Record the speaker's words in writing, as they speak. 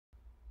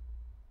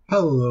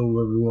Hello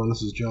everyone,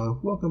 this is John.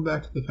 Welcome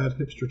back to the Fat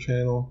Hipster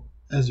channel.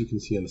 As you can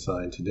see on the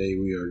sign, today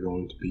we are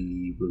going to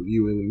be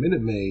reviewing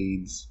Minute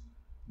Maid's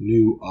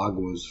new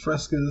Aguas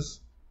Frescas.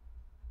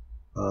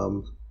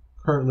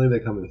 Currently they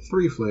come in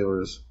 3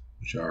 flavors,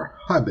 which are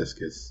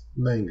Hibiscus,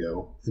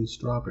 Mango, and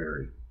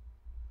Strawberry.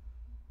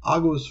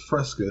 Aguas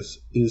Frescas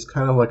is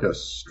kind of like a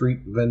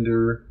street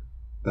vendor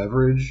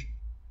beverage.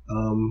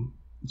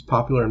 It's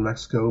popular in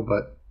Mexico,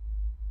 but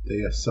they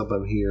sell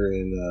them here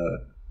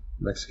in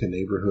Mexican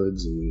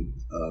neighborhoods and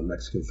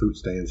Mexican fruit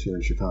stands here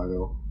in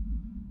Chicago.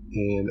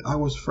 And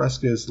Aguas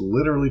Frescas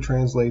literally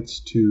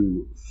translates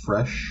to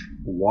fresh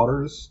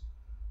waters.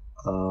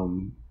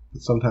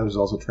 Sometimes it's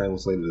also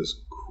translated as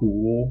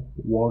cool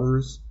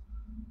waters.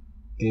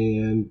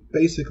 And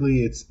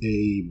basically it's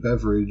a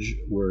beverage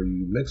where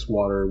you mix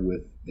water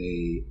with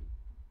a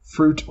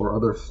fruit or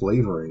other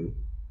flavoring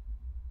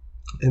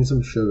and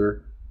some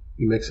sugar.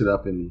 You mix it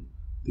up in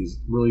these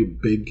really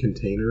big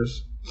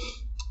containers.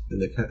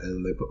 And they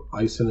put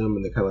ice in them,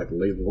 and they kind of like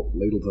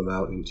ladle them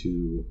out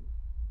into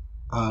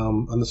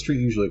on the street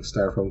usually like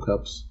styrofoam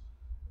cups.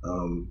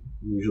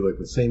 Usually like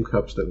the same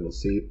cups that we'll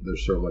see. They're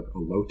served like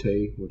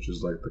elote, which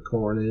is like the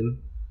corn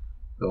in.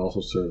 They'll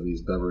also serve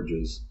these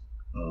beverages,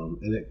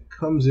 and it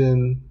comes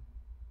in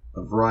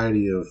a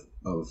variety of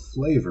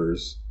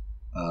flavors.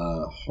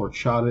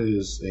 Horchata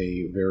is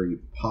a very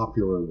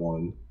popular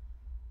one,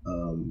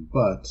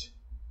 but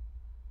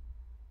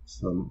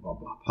some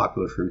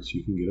popular fruits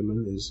you can get them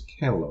in is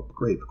cantaloupe,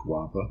 grape,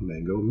 guava,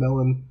 mango,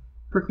 melon,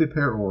 prickly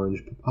pear,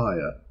 orange,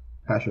 papaya,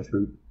 passion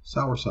fruit,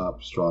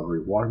 soursop,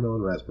 strawberry,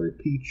 watermelon, raspberry,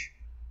 peach,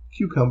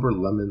 cucumber,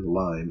 lemon,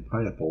 lime,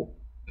 pineapple,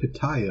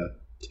 pitaya,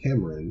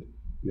 tamarind.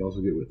 You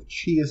also get with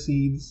chia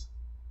seeds,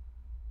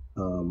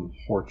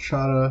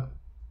 horchata,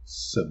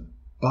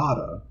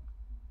 cebada,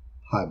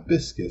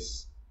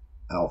 hibiscus,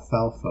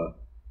 alfalfa,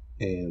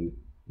 and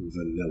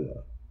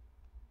vanilla.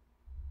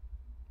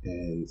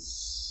 And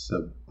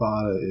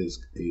cebada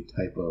is a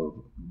type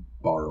of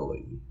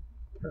barley,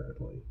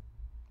 apparently.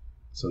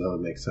 So that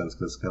would make sense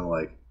because it's kind of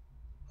like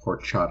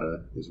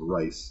horchata is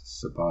rice,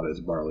 cebada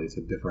is barley. It's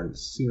a different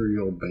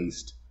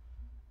cereal-based,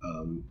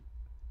 and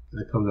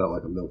it comes out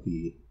like a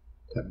milky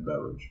type of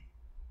beverage.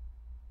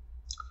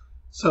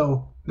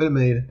 So, Minute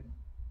Maid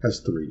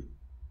has 3.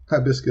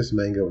 Hibiscus,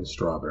 mango, and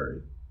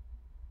strawberry.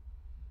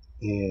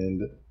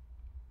 And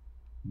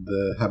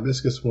the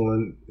hibiscus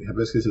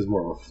is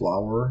more of a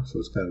flower, so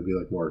it's kind of be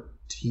like more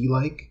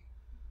tea-like,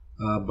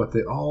 but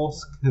they all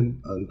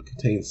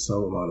contain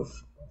some amount of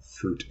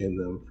fruit in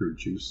them, fruit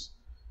juice,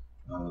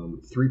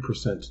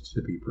 3%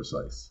 to be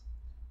precise.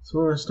 So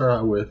we're going to start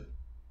out with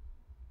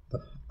the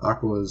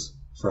Aguas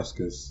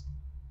Frescas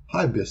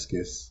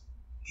Hibiscus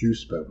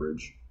juice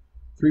beverage,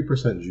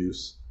 3%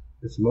 juice.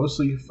 It's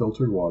mostly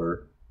filtered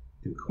water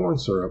and corn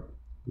syrup,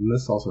 and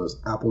this also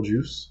has apple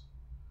juice,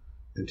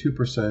 and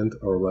 2%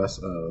 or less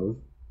of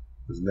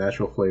is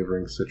natural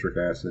flavoring, citric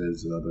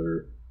acids, and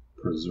other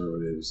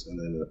preservatives. And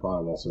then at the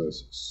bottom also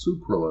has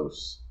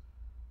sucralose,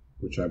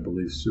 which I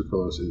believe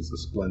sucralose is the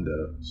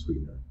Splenda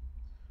sweetener.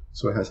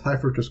 So it has high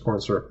fructose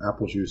corn syrup,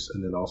 apple juice,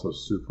 and then also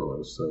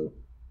sucralose. So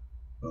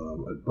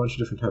a bunch of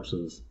different types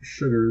of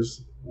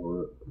sugars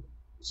or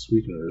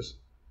sweeteners.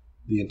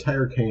 The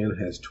entire can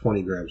has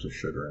 20 grams of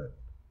sugar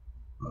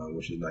in it,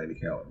 which is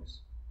 90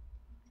 calories.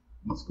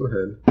 Let's go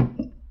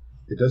ahead.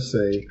 It does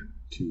say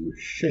to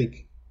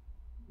shake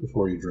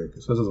before you drink.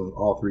 It says it on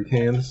all 3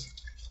 cans.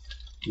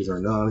 These are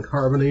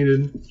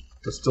non-carbonated,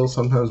 but still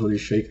sometimes when you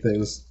shake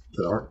things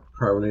that aren't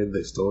carbonated,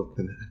 they still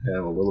can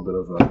have a little bit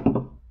of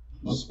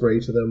a spray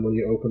to them when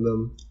you open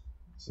them.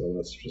 So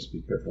let's just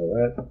be careful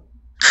of that.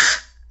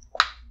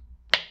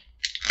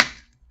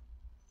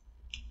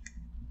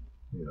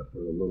 Yeah,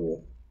 there's a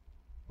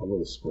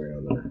little spray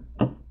on there.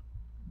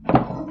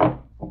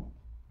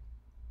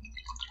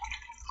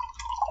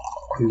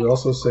 These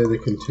also say they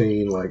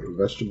contain like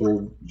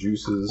vegetable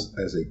juices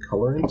as a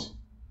colorant.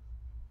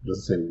 It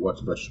doesn't say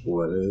what vegetable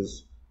that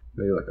is.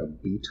 Maybe like a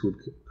beet would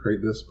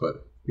create this,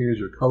 but here's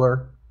your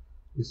color.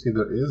 You see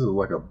there is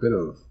like a bit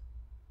of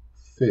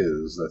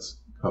fizz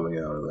that's coming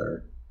out of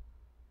there,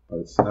 but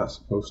it's not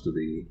supposed to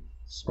be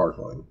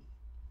sparkling.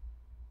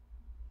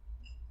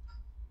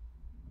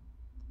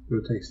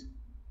 Good taste.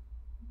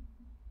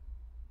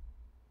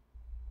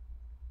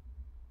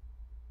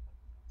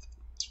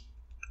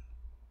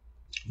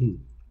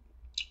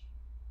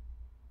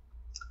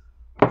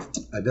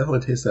 I definitely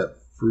taste that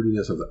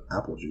fruitiness of the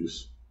apple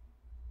juice.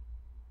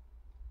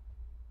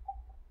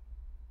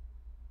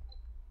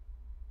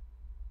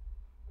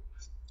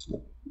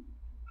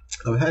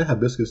 I've had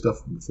hibiscus stuff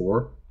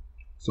before,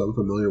 so I'm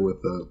familiar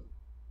with the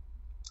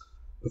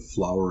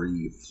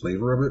flowery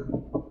flavor of it.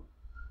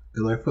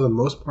 And like for the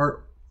most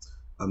part,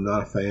 I'm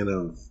not a fan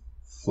of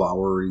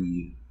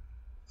flowery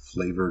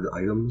flavored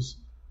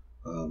items.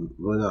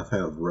 Really not a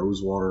fan of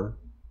rose water.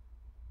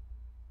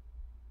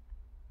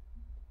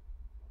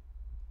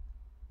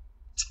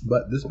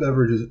 But this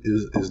beverage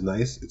is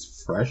nice.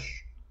 It's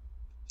fresh.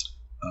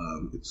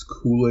 It's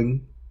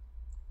cooling.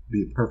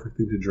 Be a perfect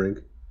thing to drink.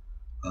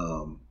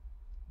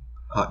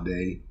 Hot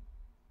day.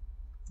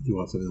 You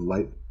want something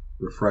light,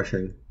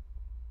 refreshing,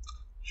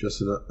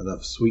 just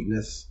enough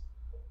sweetness.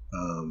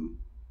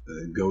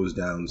 It goes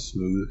down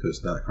smooth because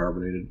it's not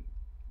carbonated.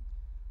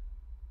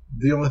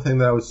 The only thing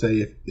that I would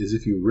say is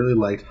if you really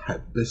liked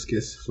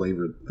hibiscus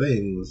flavored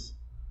things,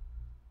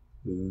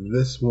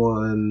 this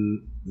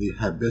one, the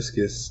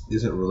hibiscus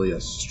isn't really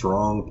a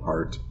strong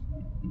part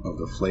of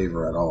the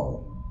flavor at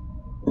all.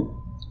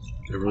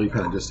 It really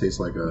kind of just tastes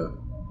like a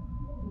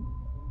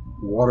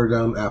watered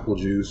down apple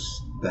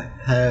juice that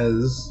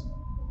has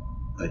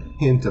a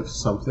hint of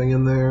something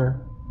in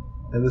there.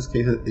 In this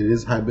case, it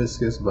is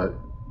hibiscus, but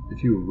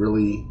if you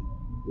really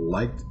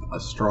liked a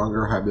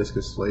stronger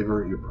hibiscus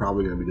flavor, you're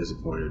probably going to be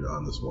disappointed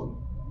on this one.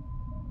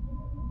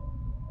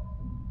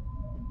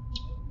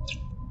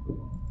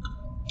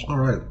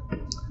 Alright,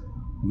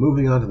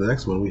 moving on to the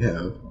next one, we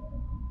have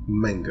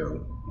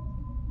mango.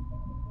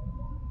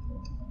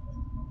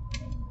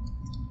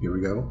 Here we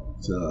go.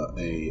 It's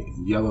a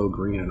yellow,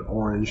 green, and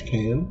orange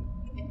can.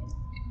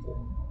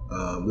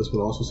 This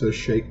one also says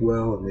shake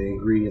well, and the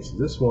ingredients of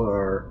this one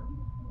are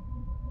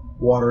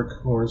water,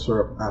 corn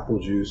syrup, apple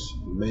juice,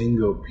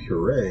 mango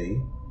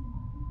puree,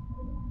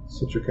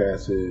 citric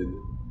acid,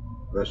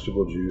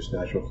 vegetable juice,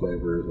 natural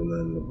flavors, and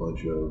then a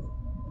bunch of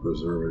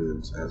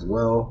preservatives as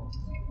well.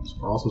 This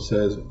one also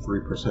says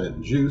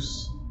 3%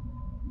 juice,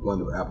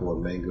 blend of apple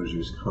and mango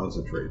juice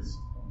concentrates.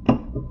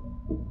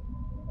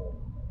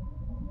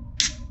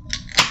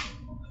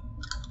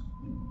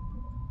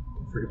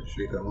 Forget to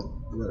shake that one.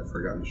 I might have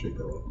forgotten to shake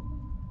that one.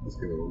 Let's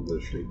give it a little bit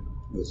of shake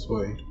this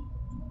way.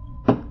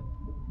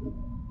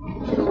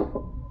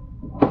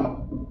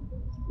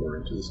 Pour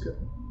into this cup.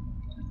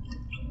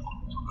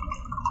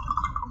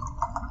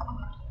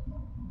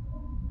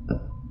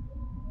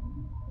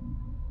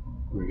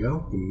 There we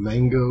go. The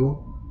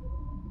mango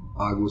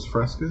Aguas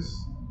Frescas.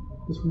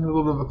 This one has a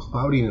little bit of a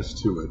cloudiness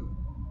to it.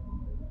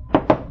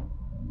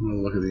 I'm going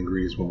to look at the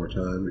ingredients one more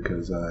time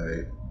because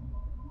I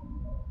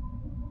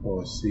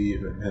want to see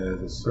if it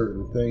has a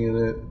certain thing in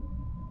it.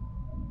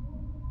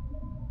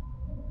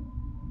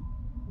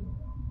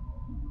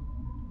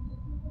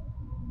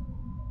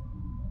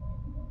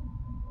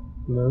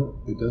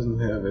 No, it doesn't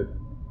have it.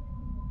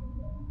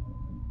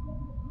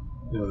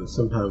 You know,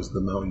 sometimes the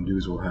Mountain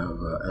Dews will have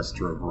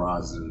ester of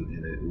rosin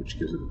in it, which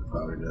gives it the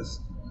cloudiness.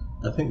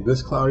 I think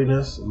this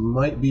cloudiness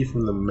might be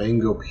from the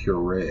mango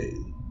puree.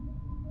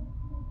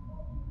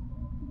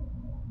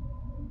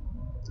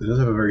 It does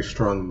have a very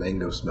strong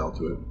mango smell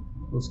to it.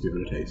 Let's give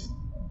it a taste.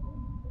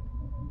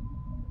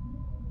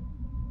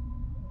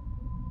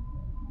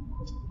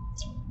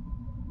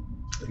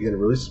 Again,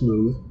 really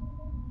smooth.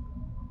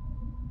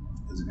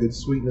 There's a good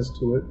sweetness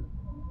to it.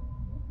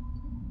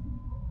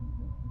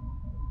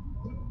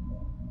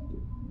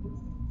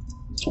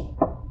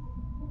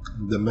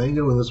 The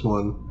mango in this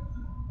one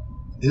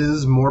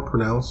is more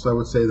pronounced, I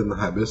would say, than the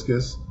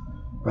hibiscus.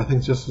 I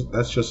think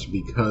that's just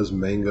because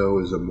mango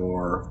is a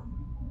more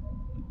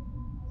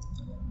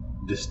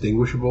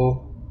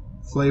distinguishable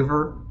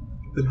flavor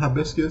than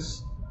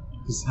hibiscus.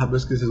 Because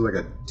hibiscus is like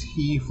a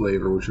tea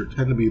flavor, which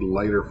tend to be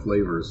lighter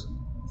flavors.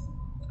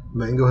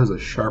 Mango has a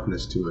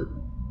sharpness to it,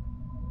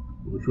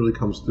 which really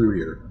comes through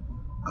here.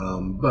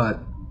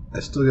 But I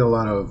still get a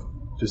lot of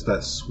just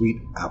that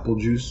sweet apple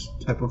juice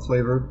type of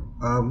flavor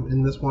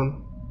in this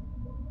one.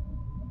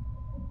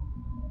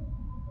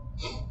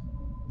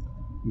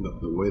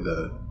 The way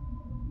the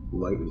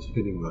light is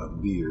hitting my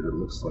beard, it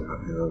looks like I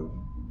have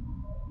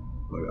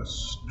like a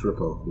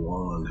strip of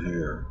blonde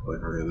hair,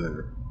 like right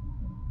there.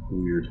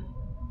 Weird.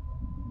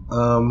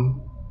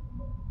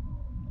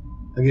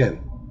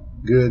 Again,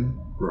 good,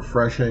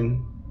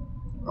 refreshing.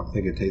 I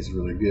think it tastes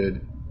really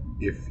good.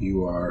 If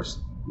you are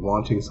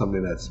wanting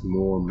something that's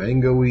more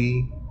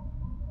mango-y,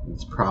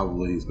 it's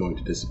probably going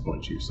to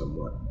disappoint you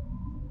somewhat.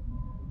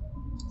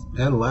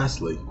 And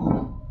lastly,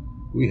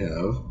 we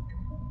have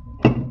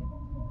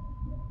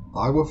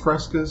Agua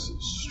Frescas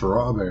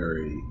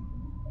Strawberry.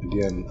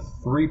 Again,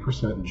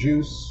 3%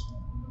 juice,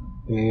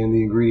 and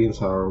the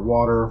ingredients are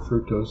water,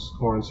 fructose,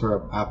 corn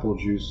syrup, apple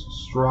juice,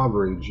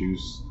 strawberry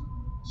juice,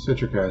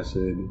 citric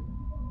acid,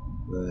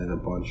 and a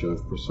bunch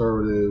of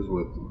preservatives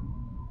with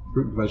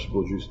fruit and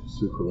vegetable juice and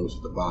sucralose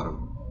at the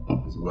bottom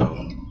as well.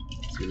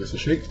 Let's give this a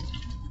shake.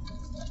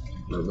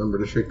 Remember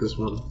to shake this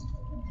one.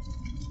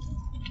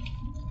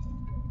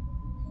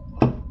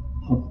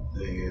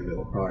 And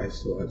it'll probably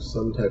still have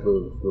some type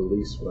of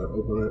release when I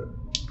open it.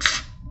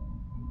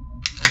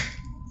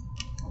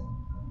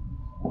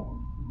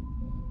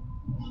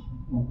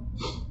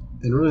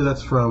 And really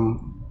that's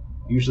from,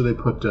 usually they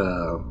put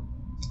a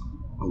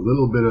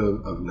little bit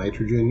of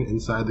nitrogen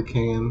inside the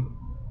can,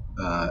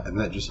 and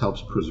that just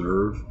helps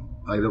preserve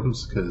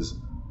items because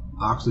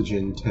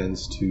oxygen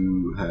tends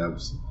to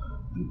have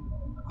an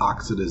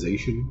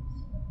oxidization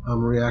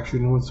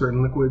reaction with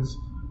certain liquids.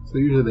 So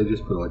usually they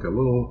just put like a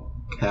little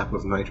cap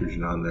of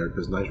nitrogen on there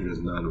because nitrogen is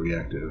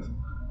non-reactive.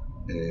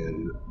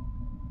 And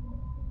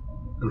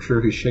I'm sure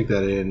if you shake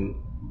that in,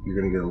 you're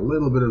going to get a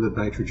little bit of the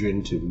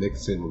nitrogen to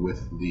mix in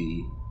with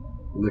the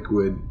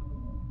liquid,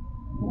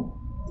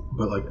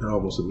 but like it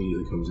almost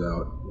immediately comes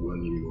out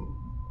when you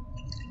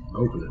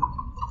Open it.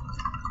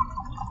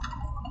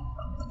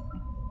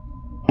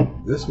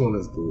 This one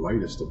is the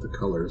lightest of the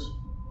colors.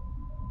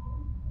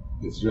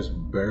 It's just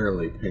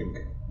barely pink.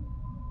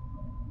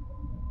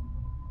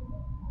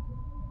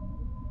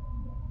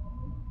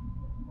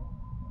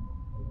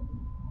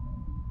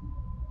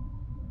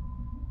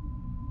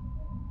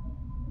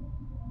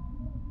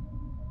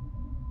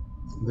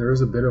 There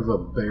is a bit of a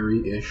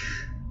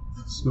berry-ish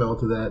smell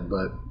to that,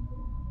 but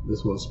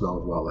this one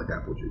smells a lot like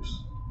apple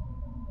juice.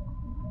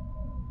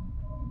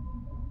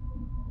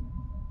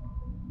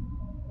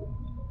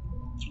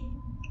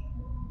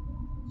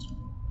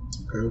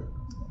 Okay.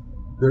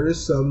 There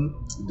is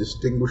some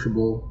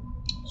distinguishable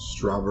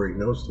strawberry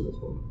notes to this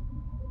one.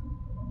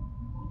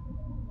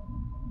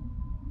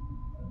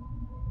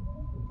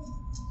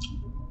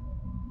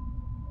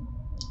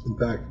 In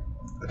fact,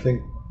 I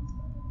think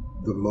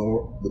the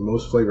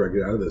most flavor I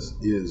get out of this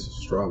is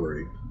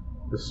strawberry.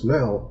 The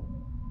smell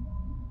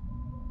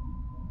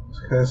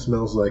kind of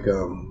smells like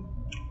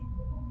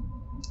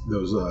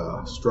those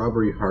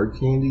strawberry hard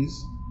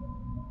candies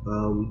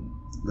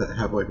that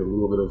have like a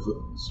little bit of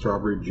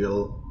strawberry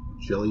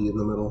jelly in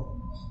the middle.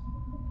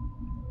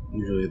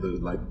 Usually the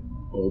like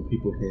old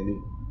people candy.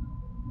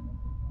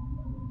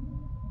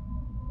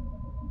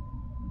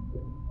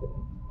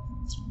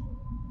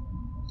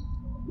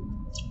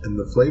 And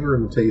the flavor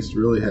and the taste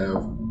really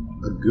have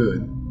a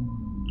good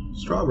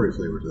strawberry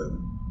flavor to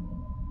them.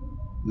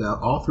 Now,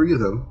 all three of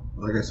them,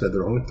 like I said,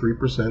 they're only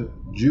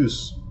 3%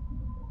 juice.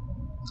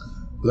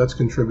 That's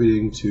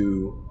contributing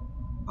to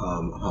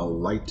how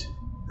light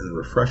and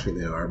refreshing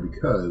they are,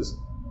 because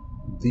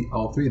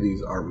all three of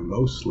these are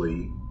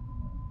mostly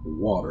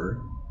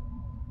water.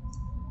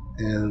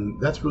 And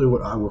that's really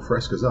what Agua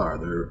Frescas are.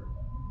 They're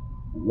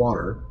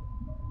water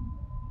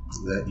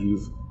that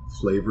you've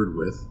flavored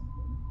with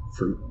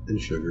fruit and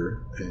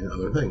sugar and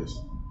other things.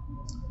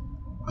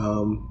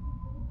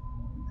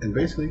 And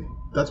basically,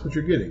 that's what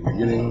you're getting. You're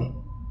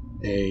getting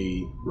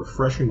a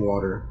refreshing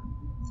water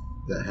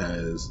that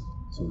has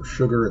some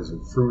sugar and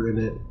some fruit in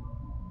it.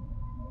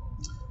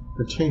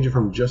 To change it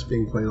from just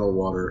being plain old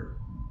water,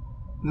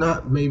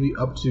 not maybe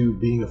up to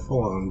being a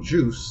full-on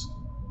juice,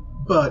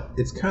 but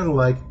it's kind of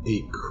like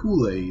a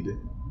Kool-Aid,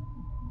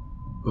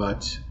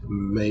 but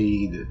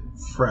made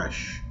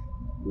fresh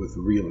with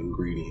real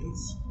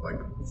ingredients, like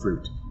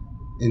fruit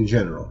in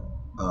general.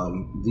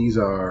 These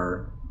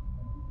are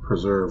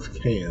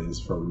preserved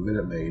cans from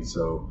Maid,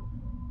 so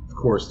of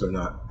course they're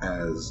not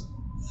as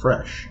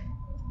fresh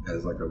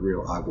as like a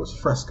real Aguas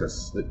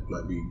Frescas that you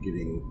might be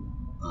getting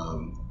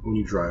when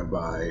you drive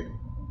by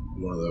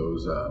one of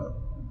those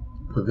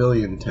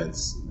pavilion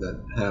tents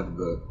that have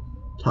the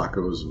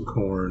tacos and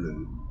corn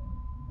and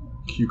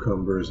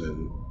cucumbers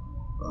and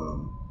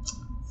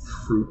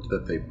fruit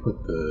that they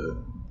put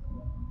the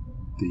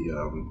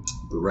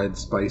red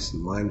spice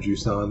and lime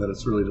juice on, that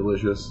it's really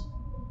delicious.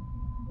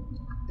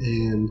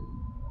 And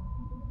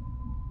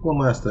one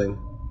last thing,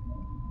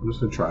 I'm just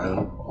going to try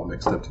them all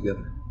mixed up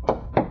together,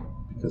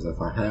 because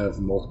if I have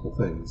multiple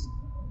things,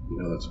 you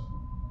know, that's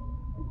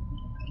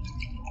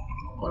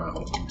what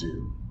I'll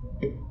do.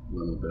 A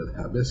little bit of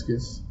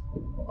hibiscus, a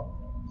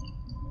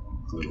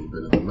little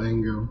bit of the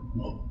mango, a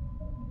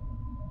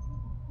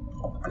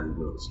little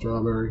bit of the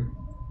strawberry.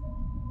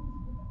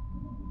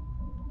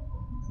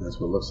 That's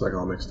what it looks like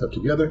all mixed up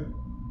together.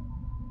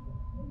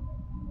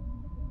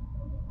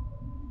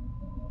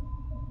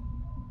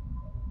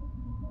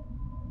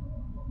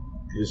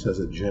 It just has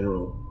a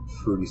general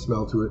fruity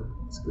smell to it.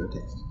 It's a good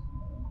taste.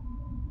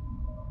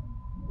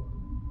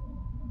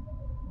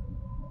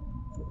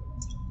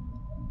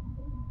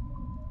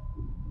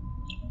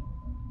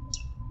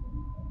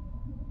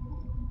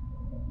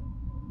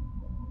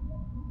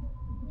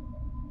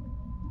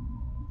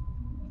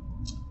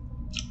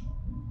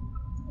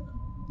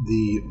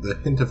 The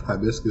hint of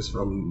hibiscus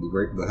from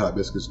the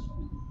hibiscus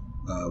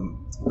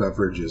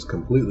beverage is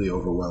completely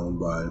overwhelmed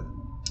by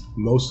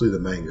mostly the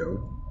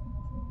mango.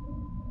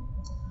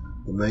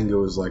 The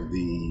mango is like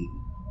the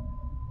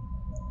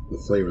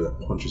flavor that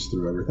punches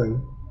through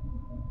everything.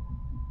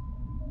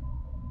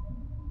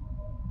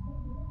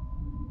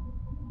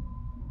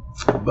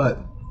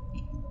 But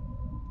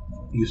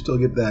you still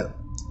get that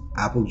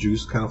apple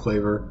juice kind of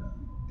flavor,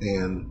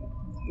 and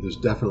there's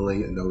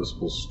definitely a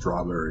noticeable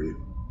strawberry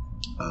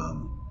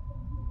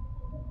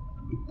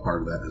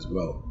part of that as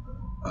well.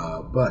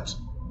 But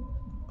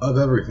of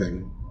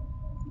everything,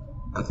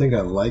 I think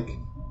I like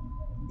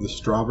the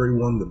strawberry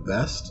one the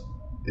best.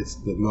 It's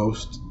the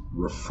most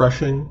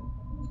refreshing,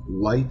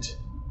 light,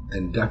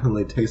 and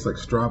definitely tastes like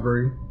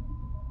strawberry.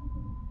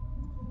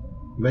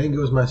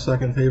 Mango is my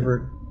second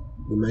favorite.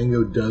 The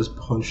mango does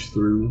punch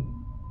through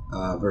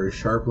very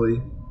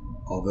sharply,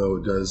 although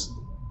it does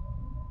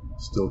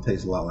still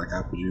taste a lot like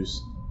apple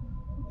juice.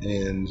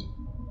 And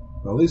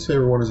my least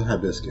favorite one is a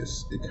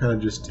hibiscus. It kind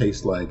of just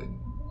tastes like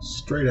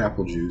straight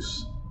apple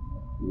juice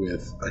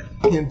with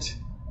a hint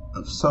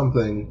of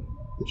something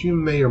that you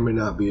may or may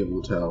not be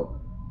able to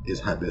tell is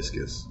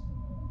hibiscus.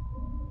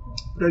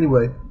 But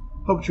anyway,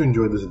 hope you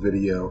enjoyed this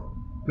video.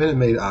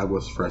 Maid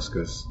Aguas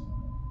Frescas.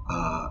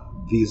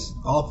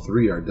 all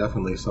three are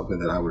definitely something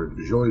that I would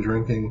enjoy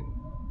drinking.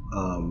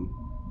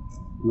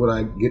 Would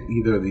I get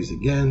either of these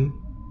again?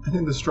 I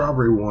think the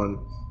strawberry one,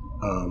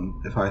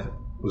 if I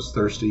was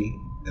thirsty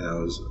and I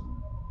was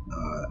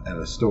at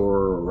a store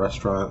or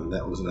restaurant and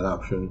that was an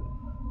option,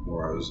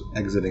 or I was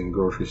exiting a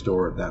grocery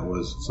store, that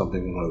was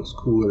something in one of those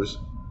coolers,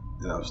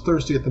 and I was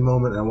thirsty at the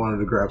moment and I wanted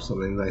to grab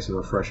something nice and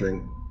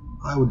refreshing,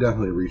 I would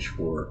definitely reach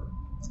for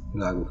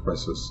an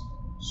Aguas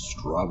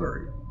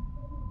strawberry.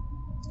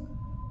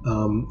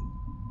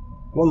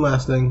 One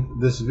last thing,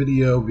 this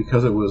video,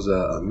 because it was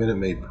a Minute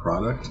Maid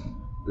product,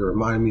 it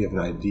reminded me of an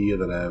idea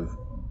that I've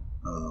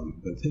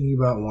been thinking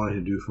about and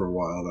wanting to do for a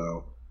while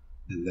now,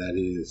 and that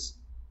is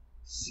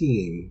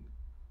seeing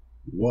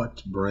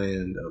what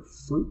brand of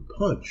fruit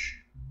punch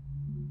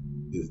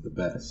is the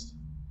best.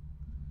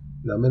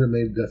 Now, Minute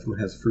Maid definitely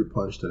has fruit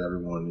punch that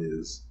everyone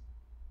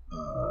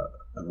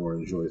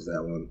enjoys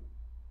that one,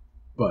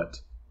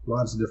 but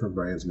lots of different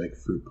brands make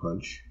fruit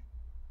punch.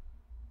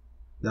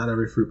 Not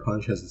every fruit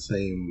punch has the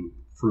same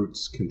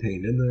fruits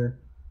contained in there,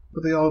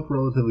 but they all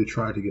relatively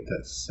try to get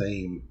that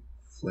same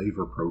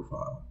flavor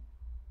profile.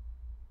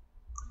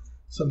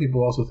 Some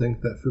people also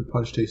think that fruit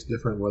punch tastes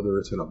different, whether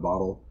it's in a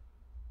bottle,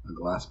 a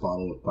glass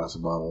bottle, a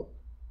plastic bottle,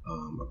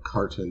 a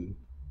carton,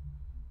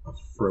 a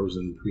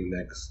frozen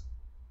premix,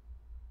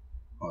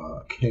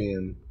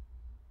 can.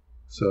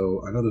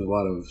 So I know there's a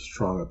lot of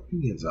strong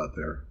opinions out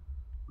there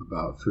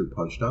about fruit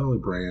punch, not only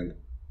brand,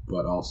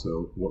 but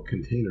also what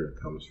container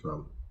it comes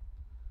from.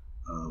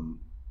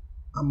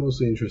 I'm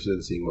mostly interested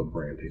in seeing what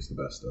brand tastes the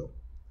best, though.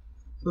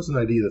 So that's an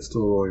idea that's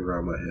still rolling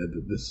around my head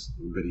that this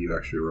video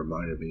actually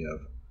reminded me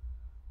of.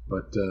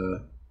 But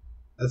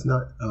that's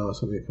not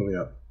something coming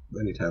up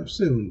anytime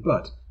soon.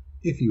 But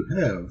if you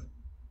have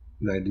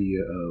an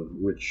idea of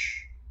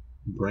which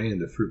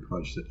brand of fruit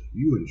punch that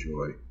you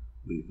enjoy,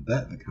 leave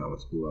that in the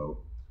comments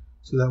below,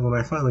 so that when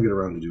I finally get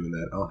around to doing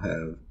that, I'll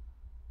have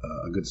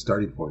a good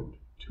starting point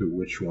to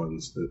which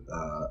ones that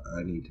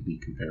I need to be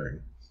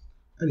comparing.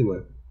 Anyway,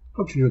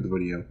 hope you enjoyed the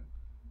video.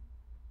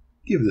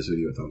 Give this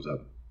video a thumbs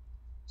up.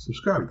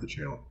 Subscribe to the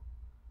channel.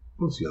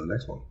 We'll see you on the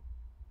next one.